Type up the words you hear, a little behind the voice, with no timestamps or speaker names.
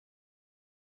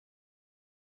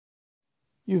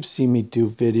You've seen me do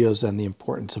videos on the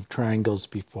importance of triangles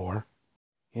before,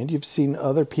 and you've seen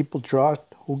other people draw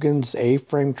Hogan's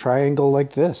A-frame triangle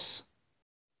like this.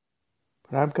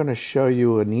 But I'm going to show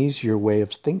you an easier way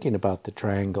of thinking about the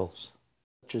triangles,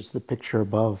 such as the picture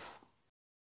above.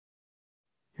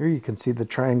 Here you can see the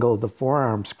triangle of the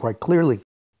forearms quite clearly.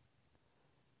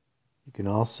 You can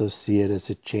also see it as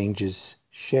it changes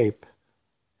shape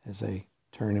as I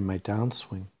turn in my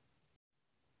downswing.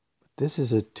 This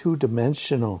is a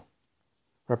two-dimensional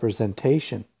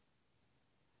representation.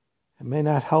 It may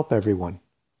not help everyone.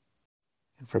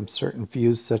 And from certain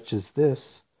views such as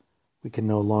this, we can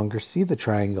no longer see the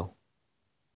triangle,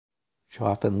 which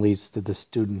often leads to the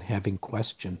student having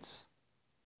questions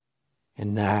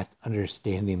and not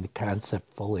understanding the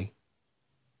concept fully.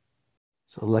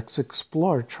 So let's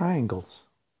explore triangles.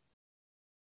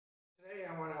 Today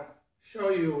I want to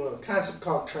show you a concept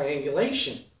called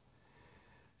triangulation.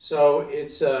 So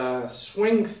it's a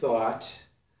swing thought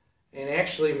and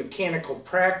actually mechanical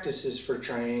practices for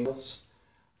triangles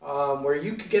where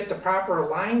you could get the proper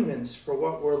alignments for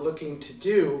what we're looking to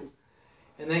do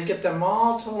and then get them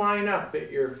all to line up at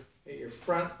your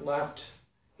front left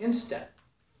instep.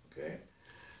 Okay?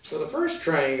 So the first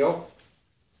triangle,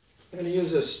 I'm going to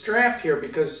use a strap here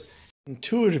because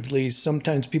intuitively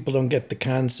sometimes people don't get the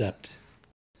concept.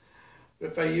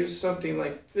 But if I use something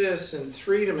like this in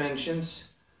 3 dimensions,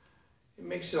 it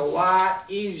makes it a lot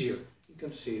easier. You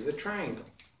can see the triangle.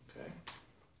 Okay,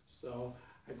 so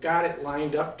I've got it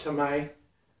lined up to my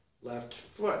left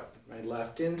foot, my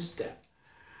left instep.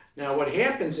 Now what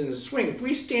happens in the swing, if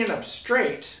we stand up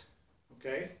straight,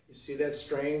 okay, you see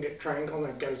that triangle and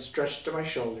I've got it stretched to my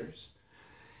shoulders.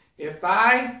 If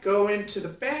I go into the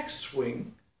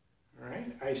backswing, all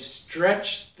right, I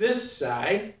stretch this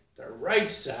side, the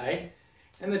right side,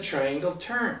 and the triangle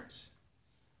turns.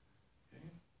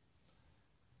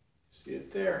 See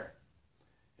it there.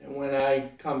 And when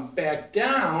I come back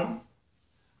down,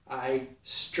 I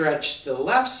stretch the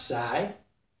left side.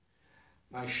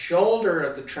 My shoulder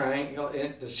of the triangle,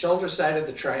 the shoulder side of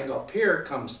the triangle up here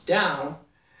comes down.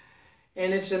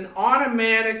 And it's an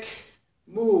automatic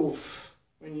move.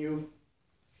 When you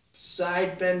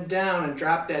side bend down and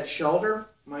drop that shoulder,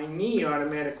 my knee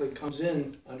automatically comes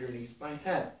in underneath my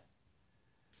head.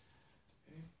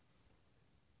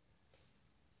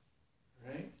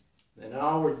 Then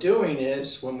all we're doing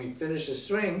is, when we finish the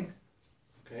swing,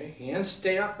 okay, hands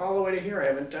stay up all the way to here. I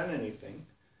haven't done anything.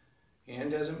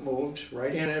 Hand hasn't moved.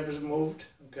 Right hand hasn't moved.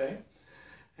 Okay.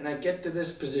 And I get to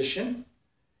this position,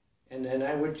 and then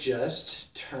I would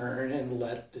just turn and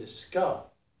let this go.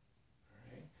 All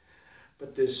right.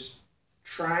 But this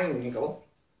triangle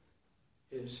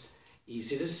is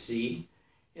easy to see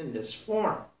in this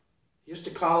form. Used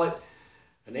to call it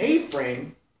an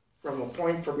A-frame, from a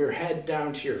point from your head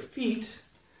down to your feet,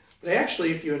 but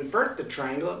actually if you invert the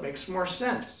triangle it makes more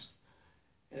sense.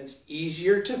 And it's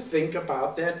easier to think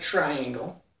about that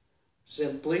triangle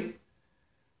simply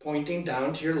pointing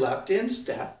down to your left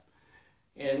instep,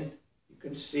 and you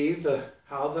can see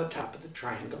how the top of the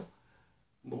triangle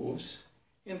moves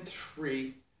in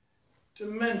 3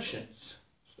 dimensions.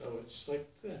 So it's like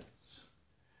this.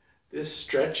 This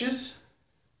stretches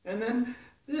and then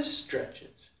this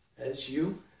stretches as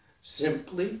you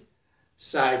simply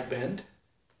side bend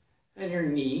and your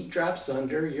knee drops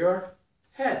under your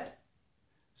head.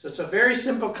 So it's a very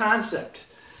simple concept.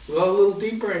 We'll go a little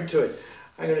deeper into it.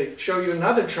 I'm going to show you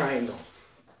another triangle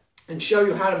and show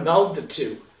you how to meld the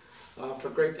two.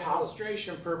 For great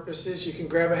demonstration purposes, you can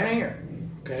grab a hanger.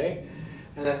 Okay?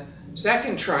 And the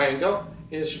second triangle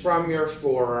is from your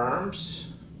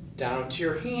forearms down to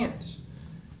your hands.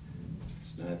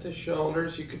 It's not the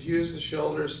shoulders. You could use the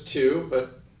shoulders too,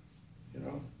 but you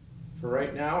know, for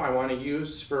right now, I want to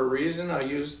use, for a reason, I'll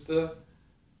use the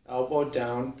elbow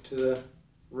down to the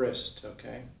wrist,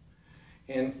 okay?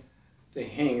 And the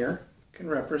hanger can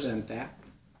represent that.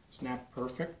 It's not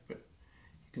perfect, but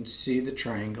you can see the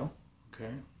triangle,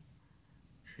 okay?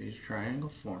 See the triangle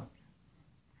formed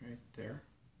right there,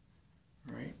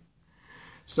 right?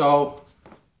 So,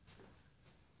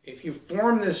 if you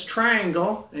form this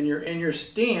triangle and you're in your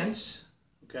stance,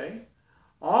 okay,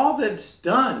 all that's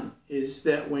done is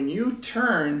that when you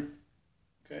turn,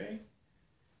 okay,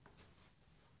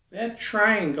 that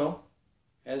triangle,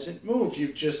 as it moves,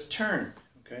 you've just turned,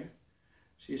 okay?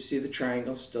 So you see the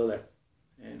triangle still there.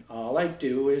 And all I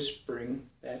do is bring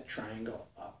that triangle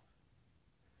up.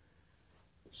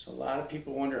 So a lot of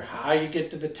people wonder how you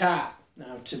get to the top.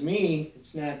 Now, to me,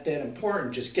 it's not that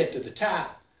important, just get to the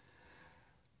top.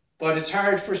 But it's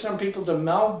hard for some people to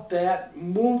meld that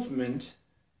movement,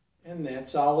 and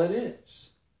that's all it is.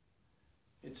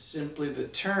 It's simply the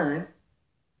turn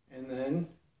and then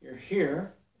you're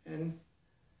here, and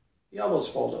the elbows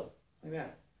fold up like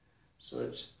that. So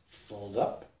it's fold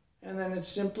up, and then it's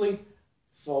simply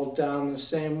fold down the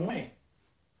same way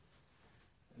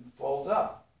and fold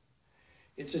up.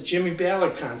 It's a Jimmy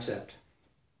Ballard concept,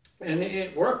 and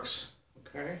it works.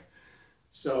 Okay,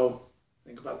 so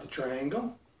think about the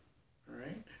triangle. All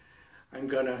right, I'm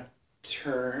gonna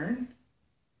turn,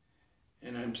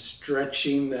 and I'm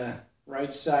stretching the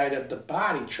right side of the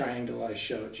body triangle I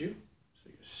showed you. So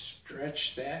you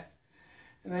stretch that,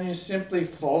 and then you simply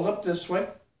fold up this way,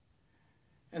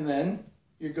 and then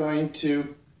you're going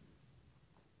to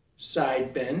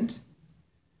side bend,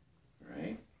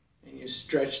 right? And you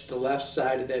stretch the left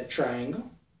side of that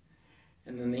triangle,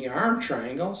 and then the arm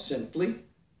triangle simply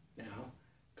now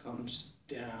comes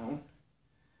down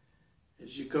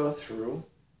as you go through,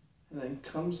 and then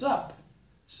comes up.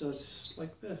 So it's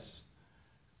like this.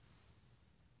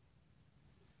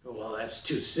 Oh, well, that's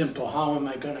too simple. How am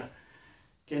I going to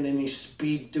get any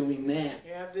speed doing that?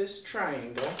 You have this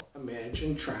triangle,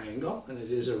 imagine triangle, and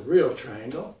it is a real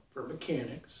triangle for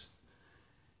mechanics.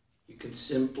 You can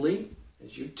simply,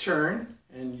 as you turn,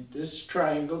 and this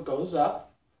triangle goes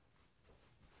up,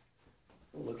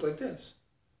 it'll look like this.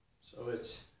 So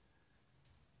it's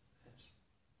this,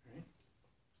 right?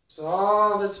 So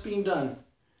all that's being done,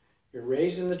 you're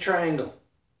raising the triangle,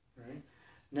 right?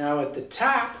 Now at the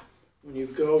top, when you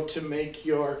go to make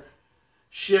your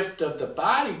shift of the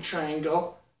body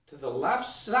triangle to the left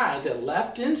side, the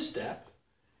left instep,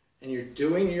 and you're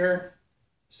doing your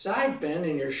side bend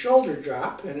and your shoulder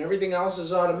drop, and everything else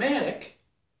is automatic,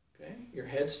 okay? Your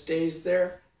head stays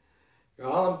there, you're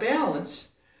all in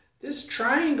balance. This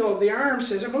triangle of the arms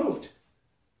hasn't moved.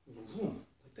 Boom,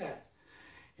 like that.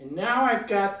 And now I've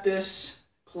got this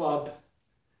club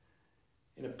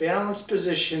in a balanced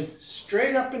position,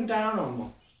 straight up and down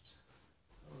almost.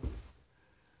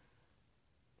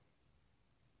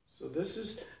 So this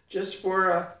is just for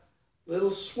a little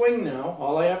swing now.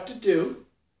 All I have to do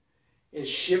is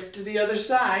shift to the other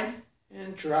side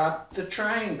and drop the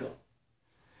triangle.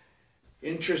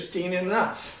 Interesting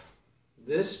enough,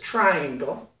 this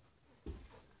triangle,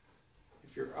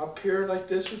 if you're up here like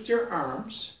this with your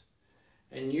arms,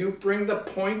 and you bring the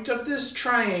point of this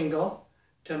triangle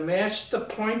to match the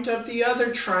point of the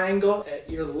other triangle at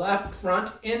your left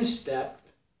front instep,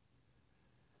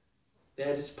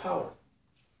 that is power.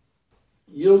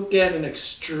 You'll get an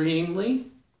extremely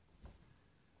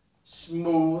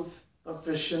smooth,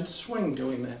 efficient swing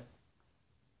doing that.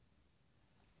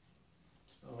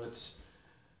 So it's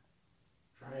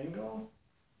triangle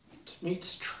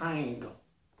meets triangle.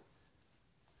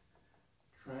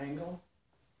 Triangle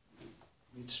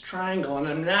meets triangle. And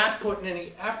I'm not putting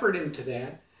any effort into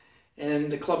that,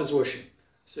 and the club is whooshing.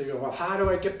 So you go, well, how do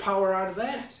I get power out of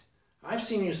that? I've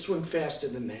seen you swing faster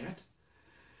than that.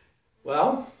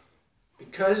 Well,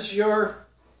 because you're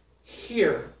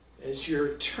here as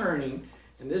you're turning,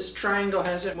 and this triangle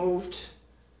hasn't moved,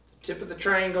 the tip of the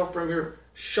triangle from your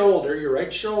shoulder, your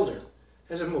right shoulder,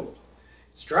 hasn't moved.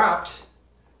 It's dropped,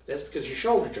 but that's because your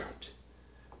shoulder dropped.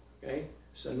 Okay?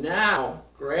 So now,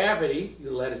 gravity,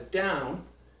 you let it down.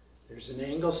 There's an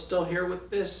angle still here with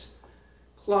this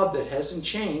club that hasn't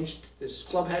changed. This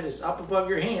club head is up above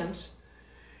your hands.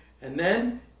 And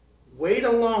then weight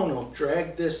alone will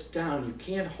drag this down. You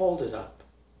can't hold it up.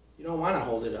 You don't want to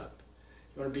hold it up.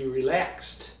 You want to be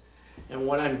relaxed. And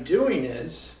what I'm doing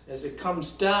is, as it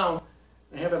comes down,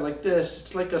 I have it like this.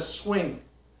 It's like a swing.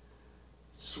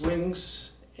 It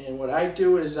swings, and what I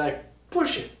do is I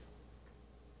push it.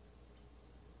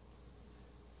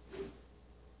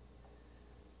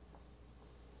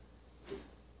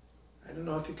 I don't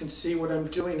know if you can see what I'm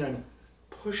doing. I'm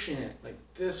pushing it like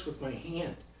this with my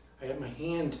hand. I have my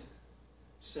hand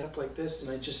set up like this,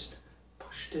 and I just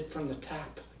pushed it from the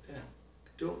top like that. I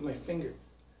could do it with my finger.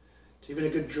 It's even a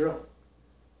good drill.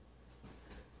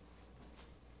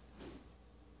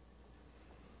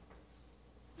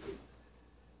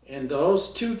 And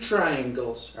those two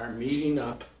triangles are meeting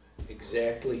up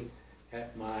exactly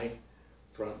at my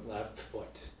front left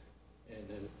foot. And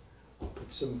then I'll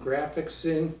put some graphics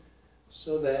in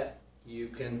so that you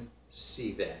can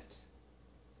see that.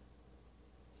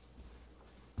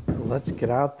 Let's get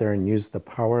out there and use the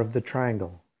power of the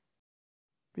triangle.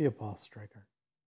 Be a ball striker.